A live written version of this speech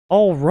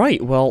All right,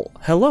 well,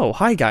 hello.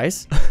 Hi,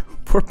 guys.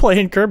 We're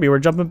playing Kirby. We're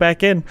jumping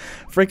back in.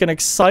 Freaking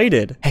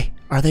excited. Hey,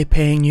 are they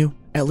paying you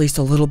at least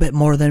a little bit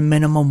more than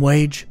minimum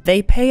wage?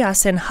 They pay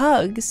us in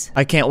hugs.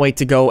 I can't wait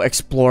to go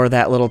explore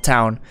that little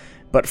town.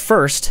 But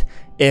first,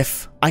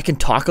 if I can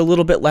talk a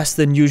little bit less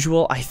than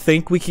usual, I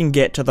think we can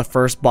get to the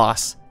first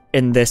boss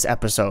in this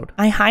episode.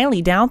 I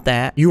highly doubt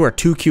that. You are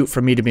too cute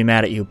for me to be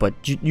mad at you, but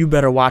you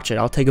better watch it.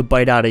 I'll take a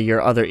bite out of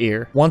your other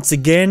ear. Once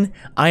again,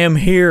 I am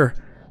here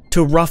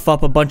to rough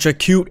up a bunch of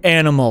cute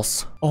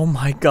animals. Oh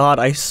my god,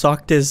 I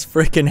sucked his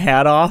freaking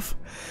hat off,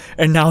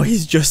 and now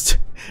he's just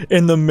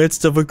in the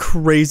midst of a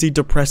crazy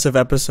depressive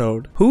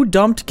episode. Who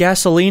dumped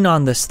gasoline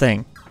on this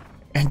thing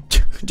and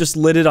just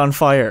lit it on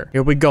fire?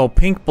 Here we go,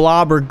 pink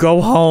blob or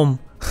go home.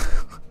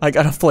 I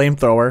got a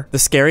flamethrower. The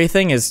scary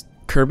thing is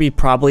Kirby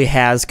probably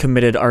has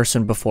committed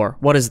arson before.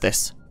 What is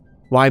this?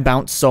 Why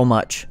bounce so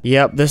much?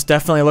 Yep, this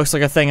definitely looks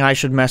like a thing I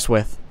should mess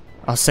with.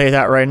 I'll say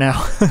that right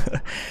now.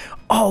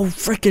 Oh,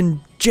 freaking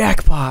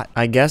jackpot.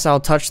 I guess I'll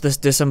touch this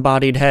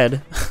disembodied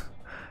head.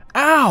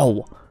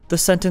 Ow! The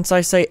sentence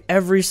I say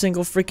every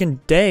single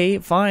freaking day.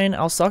 Fine,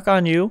 I'll suck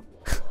on you.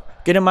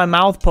 Get in my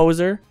mouth,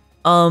 poser.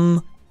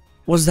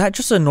 Was that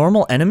just a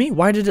normal enemy?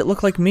 Why did it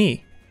look like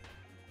me?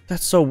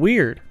 That's so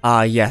weird.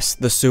 Ah, yes,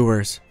 the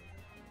sewers.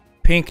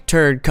 Pink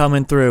turd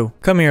coming through.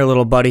 Come here,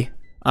 little buddy.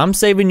 I'm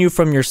saving you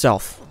from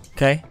yourself,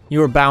 okay?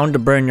 You are bound to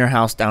burn your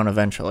house down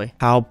eventually.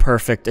 How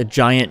perfect, a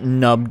giant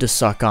nub to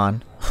suck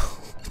on.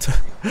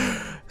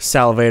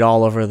 Salivate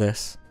all over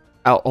this.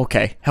 Oh,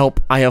 okay.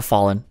 Help, I have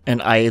fallen,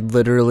 and I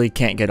literally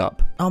can't get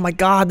up. Oh my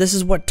god, this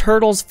is what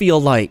turtles feel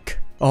like.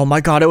 Oh my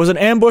god, it was an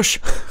ambush.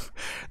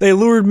 They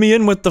lured me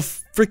in with the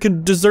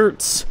freaking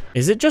desserts.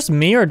 Is it just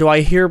me, or do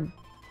I hear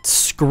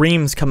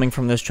screams coming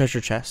from this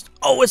treasure chest?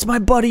 Oh, it's my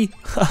buddy.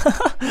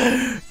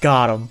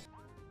 Got him.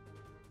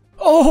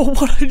 Oh,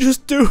 what'd I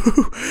just do?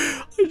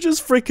 I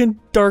just freaking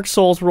Dark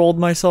Souls rolled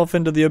myself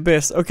into the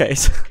abyss. Okay,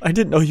 so I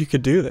didn't know you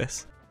could do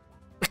this.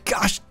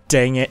 Gosh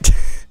dang it.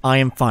 I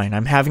am fine.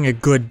 I'm having a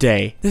good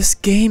day. This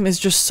game is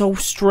just so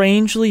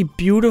strangely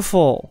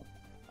beautiful.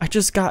 It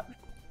just got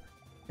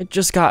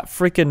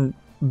freaking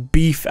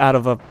beef out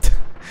of a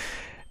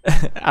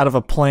out of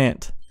a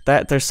plant.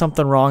 There's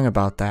something wrong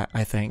about that,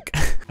 I think.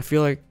 I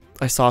feel like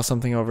I saw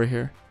something over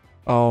here.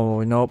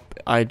 Oh, nope.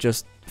 I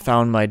just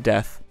found my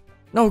death.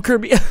 No,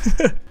 Kirby. I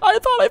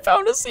thought I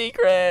found a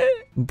secret.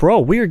 Bro,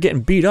 we are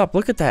getting beat up.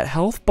 Look at that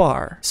health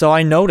bar. So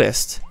I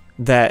noticed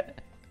that...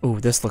 Ooh,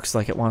 this looks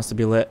like it wants to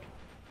be lit.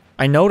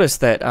 I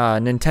noticed that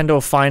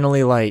Nintendo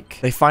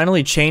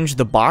finally changed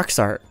the box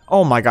art.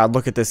 Oh my god,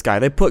 look at this guy.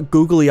 They put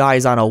googly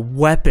eyes on a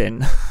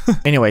weapon.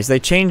 Anyways, they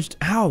changed...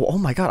 Ow, oh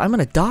my god, I'm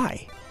gonna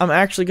die. I'm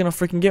actually gonna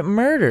freaking get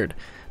murdered.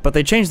 But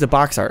they changed the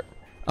box art.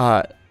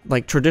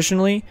 Like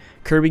traditionally,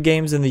 Kirby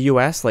games in the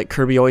US, like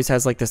Kirby always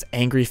has like this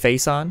angry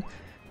face on.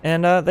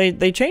 And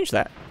they changed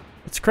that.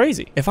 It's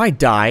crazy. If I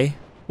die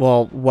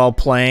while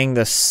playing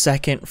the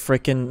second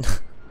freaking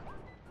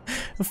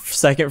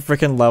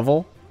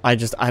level, I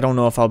don't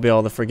know if I'll be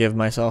able to forgive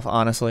myself,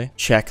 honestly.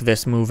 Check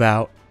this move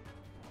out.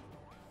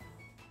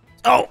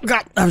 Oh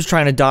god, I was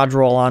trying to dodge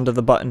roll onto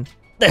the button.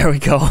 There we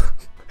go.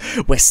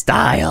 With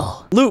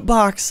style. Loot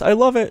box, I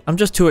love it. I'm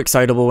just too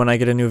excitable when I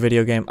get a new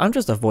video game. I'm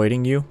just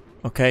avoiding you,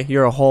 okay?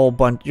 You're a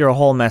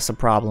whole mess of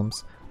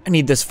problems. I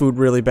need this food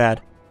really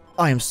bad.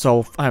 I'm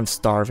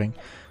starving.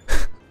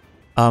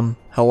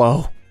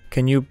 Hello?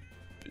 Can you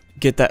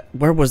get that?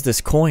 Where was this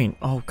coin?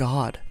 Oh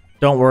god.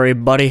 Don't worry,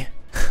 buddy.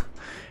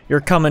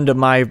 You're coming to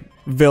my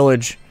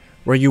village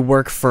where you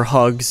work for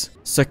hugs,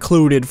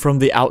 secluded from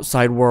the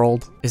outside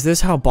world. Is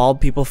this how bald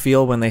people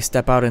feel when they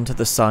step out into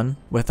the sun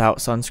without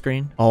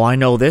sunscreen? Oh, I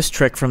know this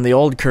trick from the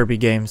old Kirby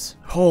games.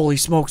 Holy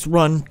smokes,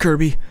 run,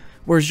 Kirby.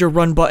 Where's your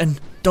run button?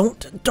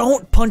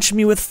 Don't punch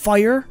me with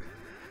fire.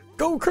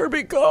 Go,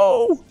 Kirby,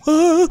 go.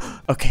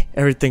 Okay,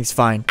 everything's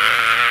fine.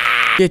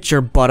 Get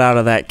your butt out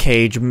of that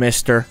cage,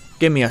 mister.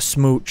 Give me a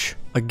smooch.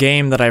 A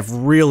game that I've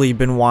really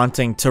been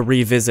wanting to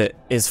revisit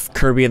is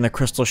Kirby and the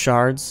Crystal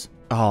Shards.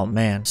 Oh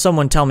man.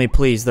 Someone tell me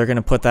please they're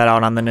gonna put that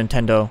out on the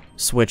Nintendo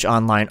Switch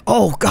Online.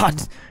 Oh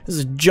god, this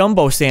is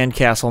Jumbo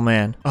Sandcastle,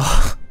 man.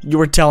 Oh, you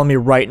were telling me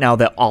right now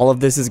that all of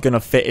this is gonna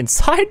fit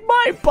inside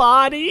my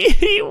body.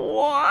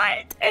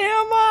 What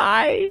am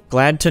I?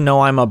 Glad to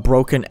know I'm a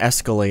broken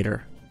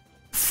escalator.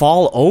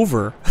 Fall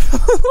over?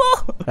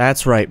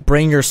 That's right,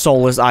 bring your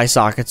soulless eye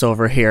sockets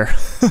over here.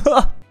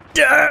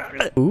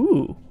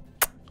 Ooh.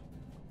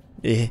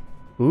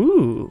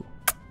 Ooh.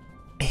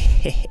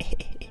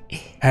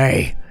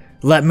 Hey,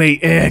 let me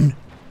in.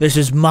 This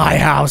is my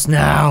house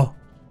now.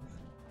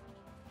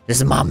 This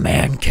is my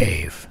man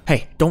cave.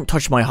 Hey, don't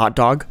touch my hot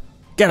dog.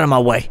 Get out of my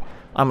way.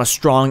 I'm a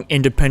strong,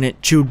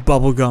 independent, chewed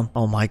bubblegum.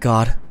 Oh my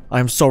god,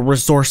 I'm so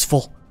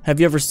resourceful. Have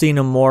you ever seen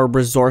a more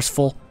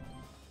resourceful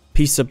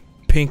piece of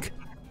pink?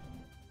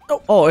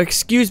 Oh,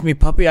 excuse me,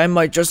 puppy. I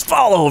might just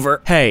fall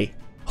over. Hey,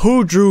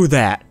 who drew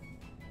that?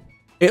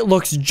 It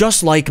looks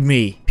just like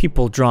me.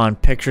 People drawing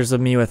pictures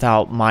of me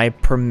without my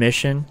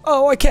permission.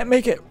 Oh, I can't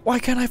make it. Why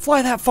can't I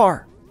fly that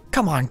far?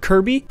 Come on,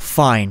 Kirby.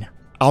 Fine.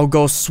 I'll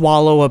go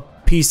swallow a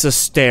piece of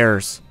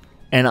stairs,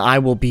 and I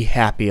will be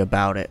happy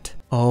about it.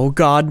 Oh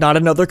God, not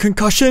another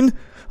concussion.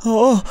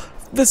 Oh,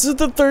 this is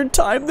the 3rd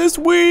time this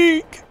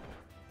week.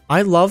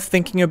 I love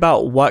thinking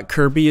about what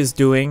Kirby is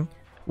doing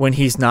when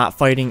he's not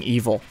fighting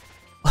evil.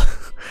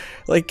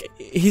 Like,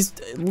 he's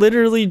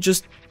literally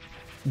just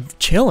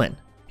chilling.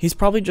 He's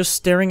probably just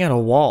staring at a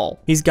wall.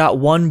 He's got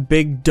one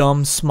big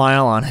dumb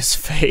smile on his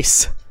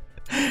face.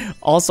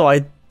 Also,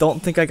 I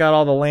don't think I got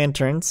all the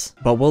lanterns,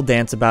 but we'll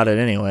dance about it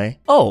anyway.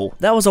 Oh,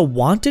 that was a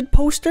wanted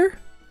poster?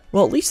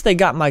 Well, at least they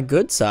got my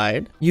good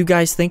side. You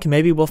guys think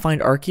maybe we'll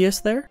find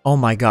Arceus there? Oh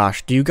my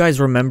gosh, do you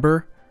guys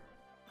remember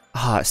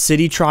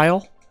City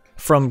Trial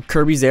from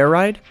Kirby's Air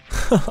Ride?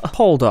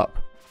 Hold up,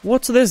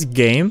 what's this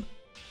game?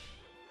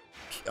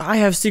 I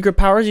have secret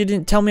powers you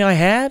didn't tell me I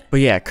had? But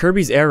yeah,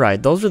 Kirby's Air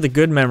Ride, those are the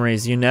good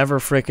memories you never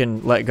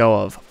freaking let go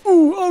of.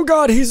 Ooh, oh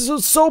God, he's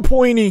so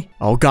pointy.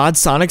 Oh God,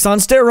 Sonic's on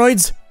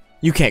steroids.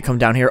 You can't come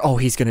down here. Oh,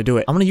 he's gonna do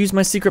it. I'm gonna use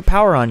my secret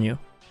power on you.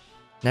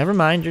 Never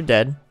mind, you're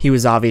dead. He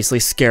was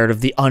obviously scared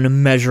of the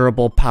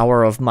unmeasurable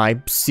power of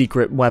my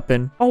secret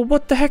weapon. Oh,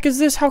 what the heck is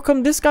this? How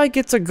come this guy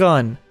gets a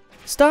gun?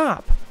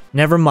 Stop.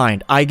 Never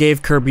mind, I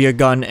gave Kirby a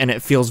gun and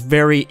it feels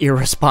very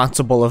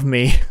irresponsible of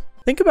me.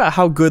 Think about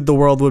how good the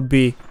world would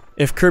be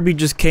if Kirby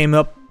just came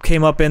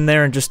up in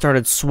there and just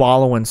started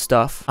swallowing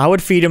stuff. I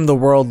would feed him the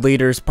world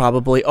leaders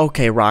probably.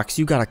 Okay, Rox,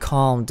 you gotta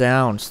calm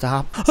down.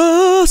 Stop.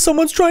 Ah,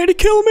 someone's trying to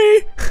kill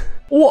me.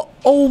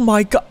 Oh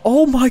my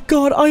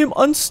God, I am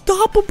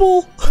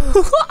unstoppable.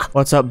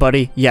 What's up,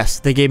 buddy? Yes,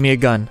 they gave me a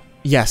gun.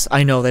 Yes,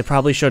 I know, they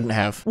probably shouldn't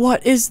have.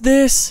 What is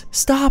this?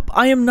 Stop,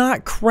 I am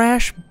not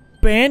Crash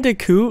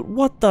Bandicoot.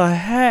 What the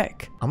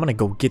heck? I'm gonna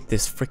go get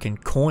this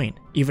freaking coin,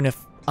 even if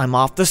I'm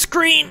off the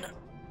screen.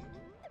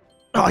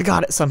 Oh, I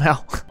got it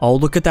somehow. Oh,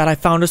 look at that, I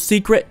found a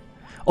secret.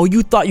 Oh,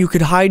 you thought you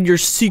could hide your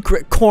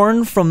secret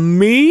corn from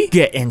me?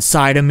 Get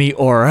inside of me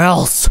or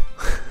else.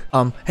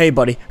 Hey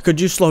buddy,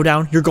 could you slow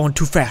down? You're going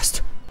too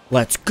fast.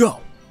 Let's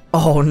go.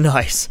 Oh,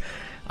 nice.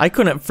 I'm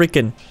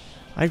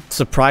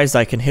surprised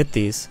I can hit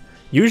these.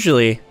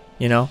 Usually,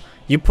 you know,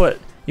 you put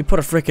a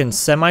freaking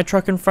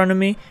semi-truck in front of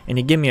me and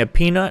you give me a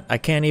peanut, I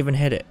can't even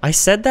hit it. I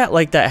said that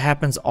like that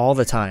happens all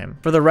the time.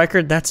 For the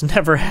record, that's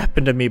never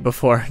happened to me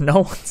before. No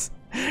one's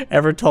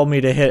ever told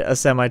me to hit a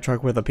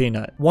semi-truck with a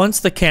peanut.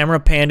 Once the camera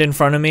panned in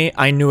front of me,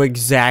 I knew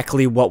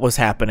exactly what was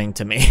happening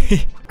to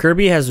me.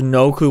 Kirby has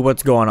no clue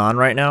what's going on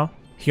right now.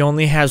 He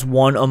only has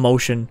one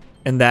emotion,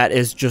 and that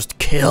is just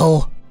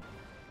kill.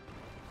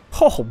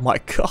 Oh my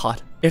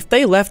God. If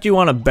they left you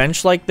on a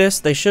bench like this,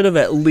 they should have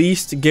at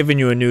least given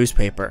you a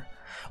newspaper.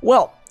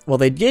 Well,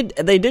 they did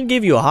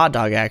give you a hot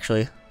dog,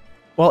 actually.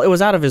 Well, it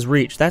was out of his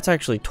reach. That's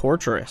actually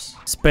torturous.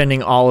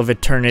 Spending all of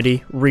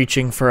eternity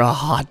reaching for a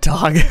hot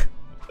dog.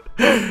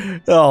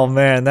 Oh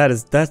man,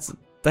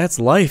 that's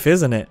life,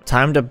 isn't it?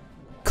 Time to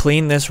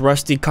clean this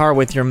rusty car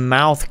with your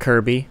mouth,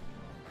 Kirby.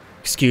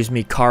 Excuse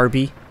me,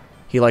 Carby.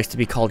 He likes to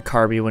be called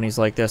Kirby when he's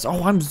like this.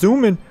 Oh, I'm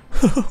zooming.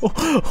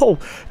 Oh,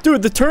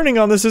 dude, the turning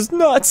on this is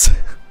nuts.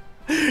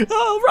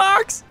 Oh,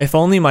 rocks. If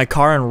only my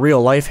car in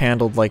real life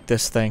handled like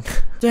this thing.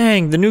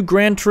 Dang, the new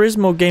Gran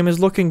Turismo game is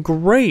looking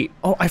great.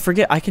 Oh, I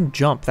forget I can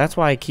jump. That's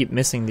why I keep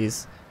missing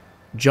these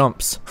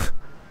jumps.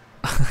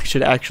 I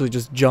should actually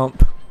just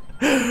jump.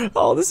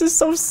 Oh, this is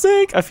so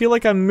sick. I feel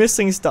like I'm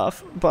missing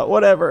stuff, but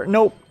whatever.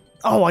 Nope.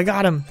 Oh, I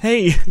got him.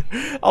 Hey.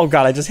 Oh,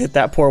 God, I just hit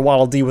that poor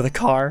Waddle Dee with a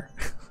car.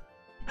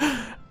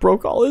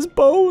 Broke all his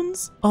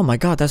bones. Oh my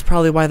God, that's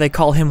probably why they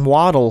call him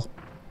Waddle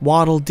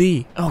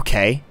Dee.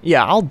 Okay,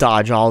 yeah, I'll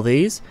dodge all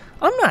these.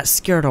 I'm not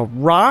scared of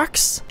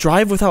rocks.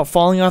 Drive without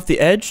falling off the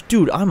edge?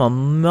 Dude, I'm a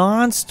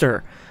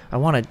monster. I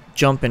want to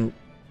jump and...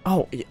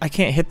 Oh, I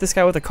can't hit this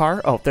guy with a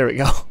car? Oh, there we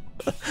go.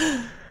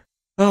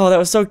 Oh, that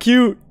was so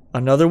cute.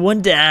 Another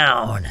one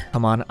down.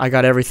 Come on, I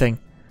got everything.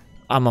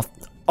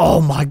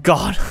 Oh my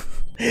God.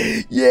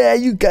 Yeah,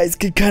 you guys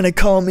could kind of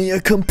call me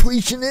a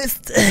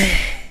completionist.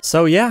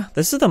 So yeah,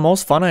 this is the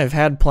most fun I've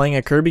had playing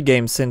a Kirby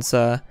game since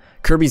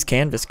Kirby's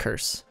Canvas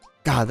Curse.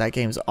 God, that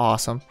game's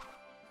awesome.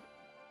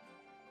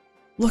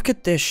 Look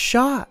at this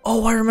shot.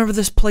 Oh, I remember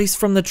this place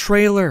from the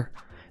trailer.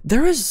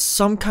 There is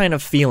some kind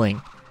of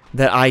feeling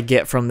that I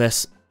get from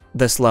this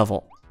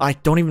level. I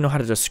don't even know how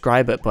to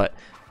describe it, but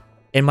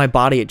in my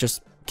body it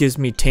just gives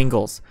me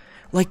tingles.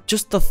 Like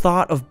just the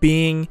thought of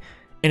being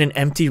in an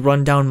empty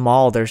rundown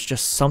mall, there's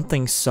just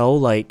something so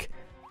like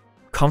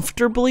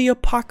comfortably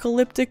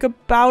apocalyptic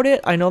about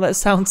it. I know that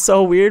sounds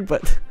so weird,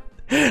 but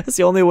that's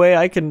the only way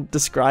I can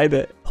describe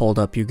it. Hold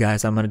up, you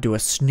guys. I'm gonna do a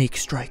sneak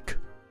strike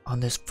on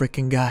this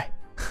freaking guy.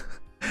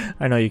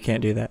 I know you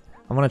can't do that.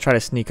 I'm gonna try to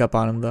sneak up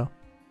on him though.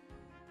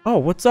 Oh,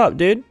 what's up,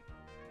 dude?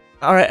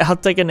 Alright, I'll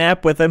take a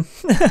nap with him.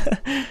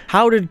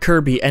 How did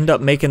Kirby end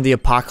up making the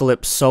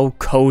apocalypse so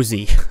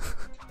cozy?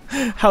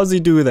 How's he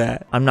do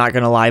that? I'm not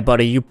gonna lie,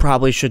 buddy, you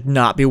probably should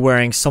not be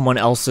wearing someone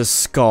else's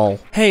skull.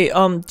 Hey,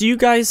 do you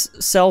guys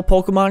sell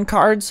Pokemon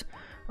cards?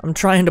 I'm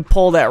trying to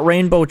pull that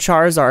Rainbow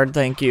Charizard,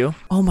 thank you.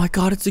 Oh my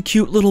God, it's a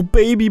cute little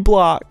baby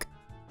block.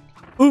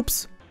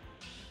 Oops.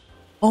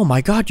 Oh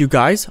my god, you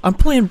guys. I'm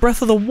playing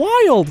Breath of the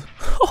Wild.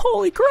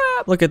 Holy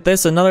crap. Look at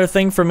this. Another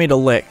thing for me to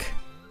lick.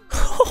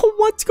 Oh,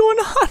 what's going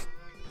on?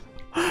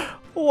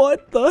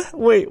 What the?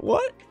 Wait,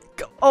 what?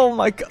 Oh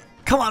my god.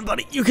 Come on,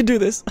 buddy. You can do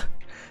this.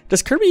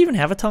 Does Kirby even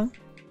have a tongue?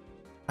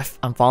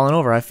 I'm falling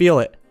over. I feel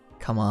it.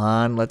 Come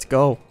on. Let's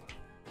go.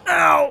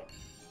 Ow.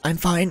 I'm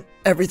fine.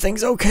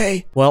 Everything's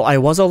okay. Well, I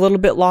was a little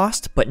bit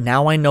lost, but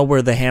now I know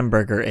where the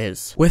hamburger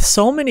is. With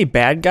so many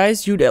bad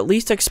guys, you'd at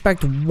least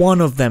expect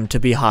one of them to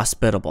be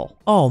hospitable.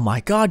 Oh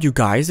my god, you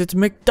guys, it's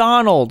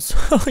McDonald's.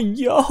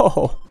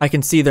 Yo. I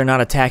can see they're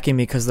not attacking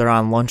me because they're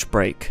on lunch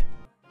break.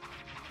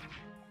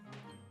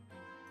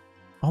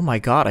 Oh my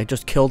god, I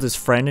just killed his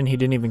friend and he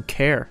didn't even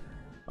care.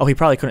 Oh, he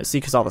probably couldn't see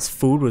because all this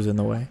food was in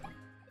the way.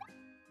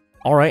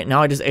 Alright,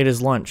 now I just ate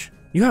his lunch.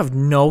 You have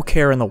no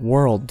care in the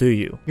world, do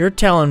you? You're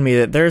telling me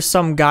that there's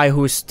some guy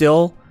who's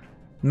still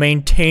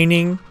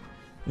maintaining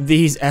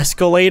these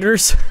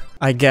escalators?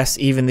 I guess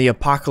even the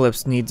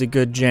apocalypse needs a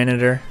good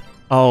janitor.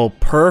 Oh,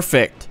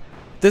 perfect.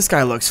 This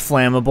guy looks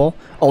flammable.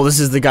 Oh, this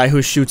is the guy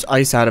who shoots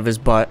ice out of his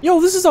butt. Yo,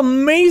 this is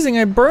amazing.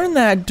 I burned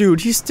that dude.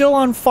 He's still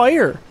on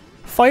fire.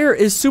 Fire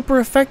is super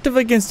effective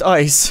against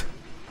ice.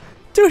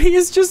 Dude, he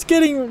is just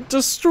getting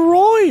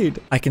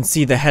destroyed. I can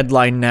see the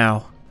headline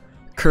now.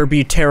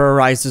 Kirby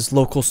terrorizes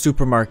local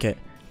supermarket.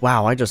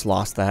 Wow, I just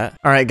lost that.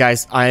 Alright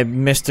guys, I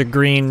missed a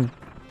green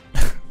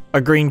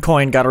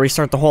coin. Gotta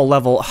restart the whole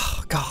level.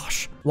 Oh,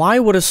 gosh. Why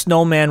would a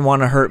snowman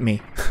want to hurt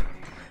me?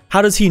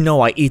 How does he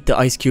know I eat the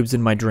ice cubes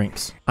in my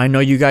drinks? I know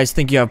you guys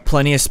think you have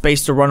plenty of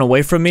space to run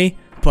away from me,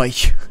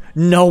 but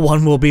no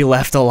one will be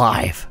left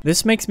alive.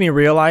 This makes me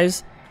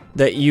realize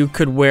that you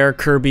could wear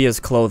Kirby as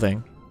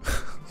clothing.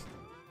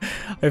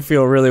 I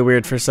feel really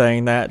weird for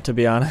saying that, to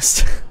be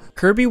honest.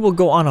 Kirby will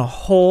go on a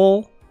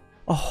whole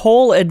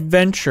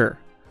adventure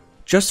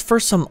just for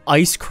some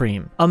ice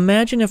cream.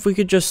 Imagine if we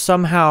could just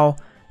somehow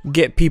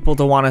get people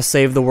to want to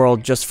save the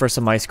world just for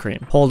some ice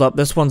cream. Hold up,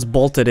 this one's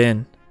bolted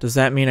in. Does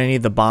that mean I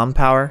need the bomb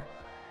power?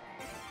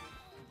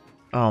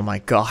 Oh my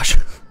gosh.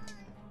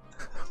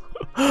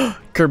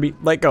 Kirby,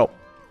 let go.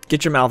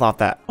 Get your mouth off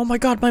that. Oh my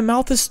god, my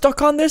mouth is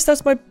stuck on this?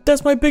 That's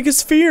my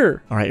biggest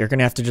fear. Alright, you're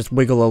gonna have to just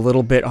wiggle a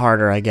little bit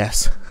harder, I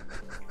guess.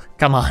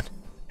 Come on.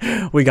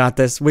 We got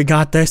this. We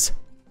got this.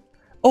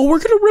 Oh, we're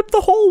gonna rip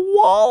the whole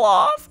wall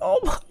off. Oh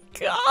my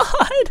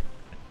god.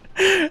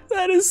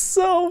 That is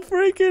so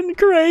freaking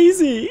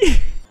crazy.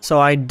 So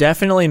I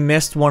definitely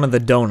missed one of the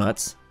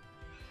donuts.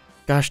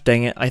 Gosh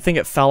dang it. I think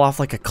it fell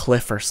off like a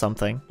cliff or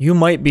something. You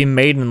might be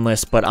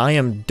maidenless, but I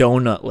am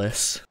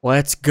donutless.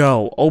 Let's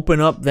go. Open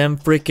up them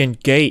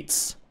freaking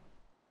gates.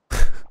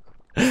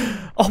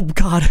 Oh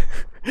god.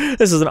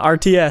 This is an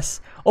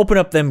RTS. Open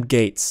up them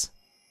gates.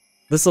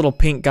 This little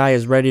pink guy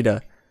is ready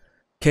to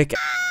kick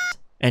ass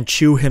and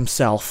chew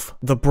himself.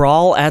 The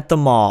brawl at the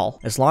mall.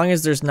 As long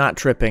as there's not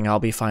tripping, I'll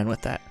be fine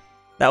with that.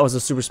 That was a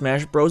Super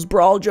Smash Bros.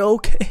 Brawl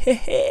joke.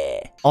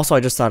 Also, I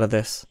just thought of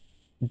this.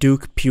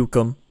 Duke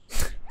Pukem.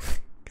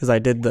 Because I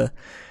did the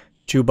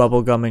chew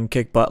bubblegum and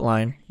kick butt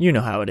line. You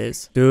know how it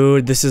is.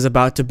 Dude, this is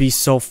about to be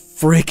so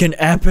freaking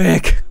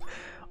epic.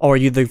 Oh, are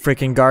you the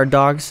freaking guard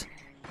dogs?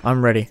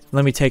 I'm ready.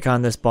 Let me take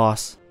on this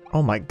boss.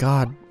 Oh my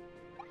god.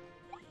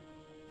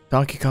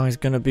 Donkey Kong is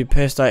gonna be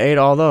pissed I ate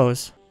all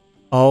those.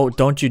 Oh,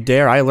 don't you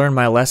dare. I learned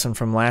my lesson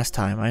from last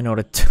time. I know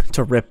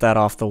to rip that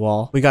off the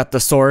wall. We got the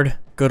sword.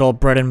 Good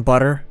old bread and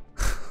butter.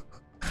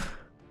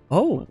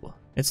 Oh,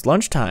 it's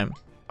lunchtime.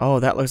 Oh,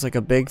 that looks like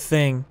a big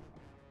thing.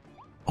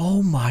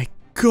 Oh my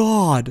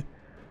god.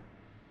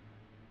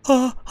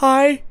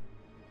 Hi.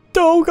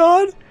 Oh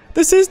god.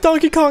 This is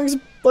Donkey Kong's,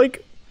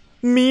 like,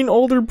 mean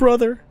older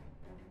brother.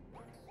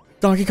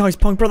 Donkey Kong's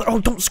punk brother. Oh,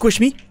 don't squish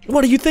me.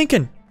 What are you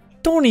thinking?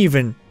 Don't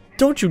even.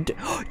 Don't you.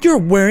 You're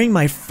wearing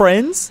my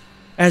friends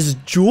as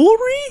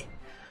jewelry?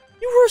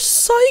 You were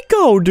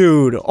psycho,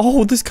 dude.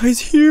 Oh, this guy's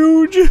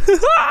huge.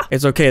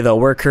 It's okay, though.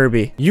 We're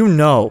Kirby. You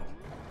know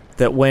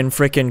that when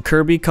frickin'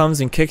 Kirby comes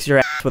and kicks your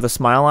ass with a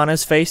smile on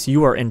his face,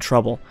 you are in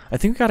trouble. I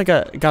think we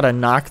gotta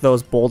knock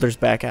those boulders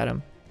back at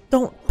him.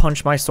 Don't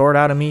punch my sword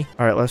out of me.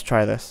 All right, let's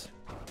try this.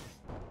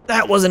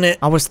 That wasn't it.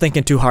 I was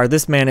thinking too hard.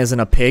 This man isn't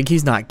a pig.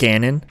 He's not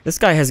Ganon. This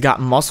guy has got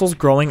muscles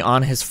growing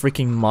on his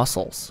freaking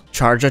muscles.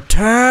 Charge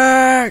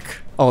attack.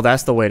 Oh,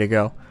 that's the way to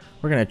go.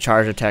 We're gonna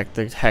charge attack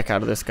the heck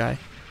out of this guy.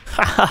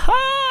 Ha ha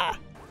ha.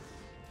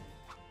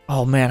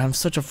 Oh man, I'm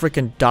such a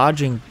freaking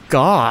dodging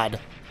god.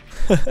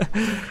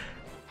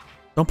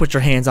 Don't put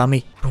your hands on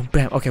me. Boom,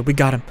 bam. Okay, we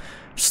got him.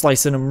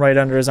 Slicing him right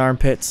under his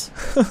armpits.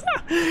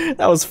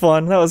 That was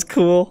fun. That was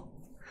cool.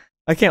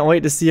 I can't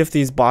wait to see if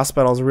these boss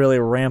battles really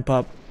ramp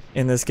up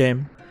in this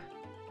game.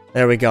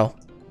 There we go.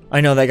 I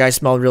know that guy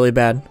smelled really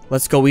bad.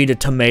 Let's go eat a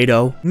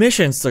tomato.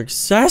 Mission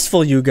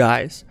successful, you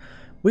guys.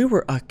 We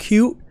were a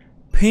cute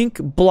pink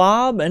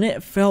blob and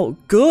it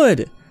felt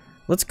good.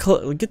 Let's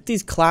get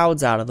these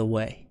clouds out of the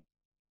way.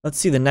 Let's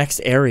see the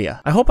next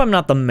area. I hope I'm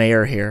not the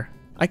mayor here.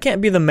 I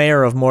can't be the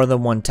mayor of more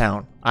than one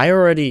town. I'm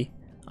already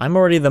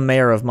the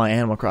mayor of my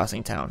Animal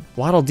Crossing town.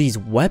 Waddle Dee's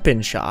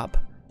weapon shop.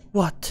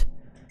 What?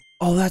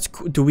 Oh, that's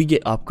cool. Do we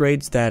get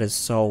upgrades? That is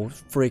so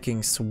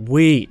freaking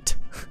sweet.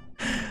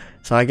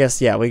 So I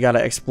guess, yeah, we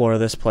gotta explore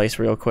this place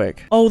real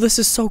quick. Oh, this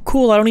is so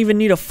cool. I don't even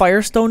need a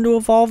firestone to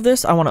evolve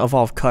this. I want to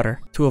evolve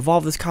Cutter. To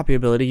evolve this copy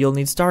ability, you'll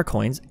need star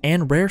coins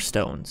and rare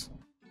stones.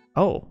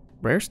 Oh,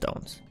 rare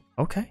stones.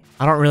 Okay.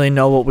 I don't really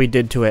know what we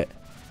did to it,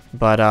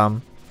 but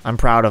I'm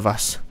proud of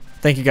us.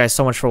 Thank you guys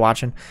so much for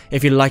watching.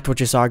 If you liked what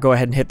you saw, go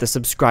ahead and hit the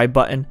subscribe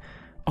button.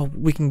 Oh,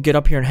 we can get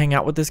up here and hang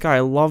out with this guy.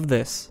 I love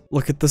this.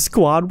 Look at the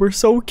squad. We're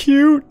so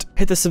cute.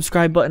 Hit the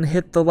subscribe button.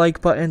 Hit the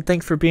like button.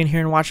 Thanks for being here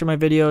and watching my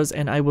videos.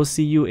 And I will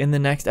see you in the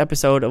next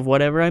episode of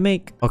whatever I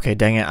make. Okay,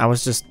 dang it. I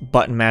was just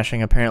button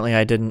mashing. Apparently,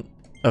 I didn't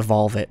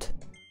evolve it.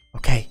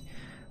 Okay.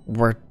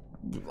 We're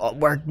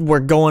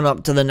going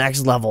up to the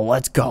next level.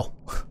 Let's go.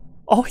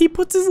 Oh, he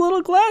puts his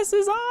little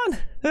glasses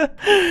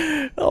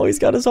on. Oh, he's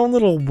got his own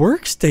little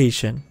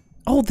workstation.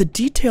 Oh, the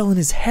detail in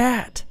his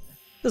hat.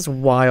 This is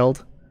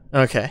wild.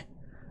 Okay.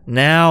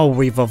 Now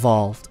we've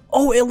evolved.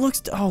 Oh, it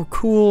looks... Oh,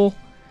 cool.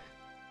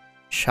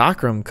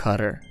 Chakram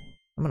cutter.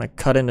 I'm gonna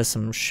cut into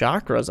some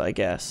chakras, I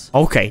guess.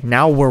 Okay,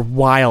 now we're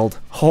wild.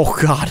 Oh,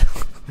 God.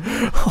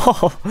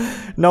 Oh,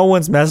 no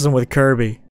one's messing with Kirby.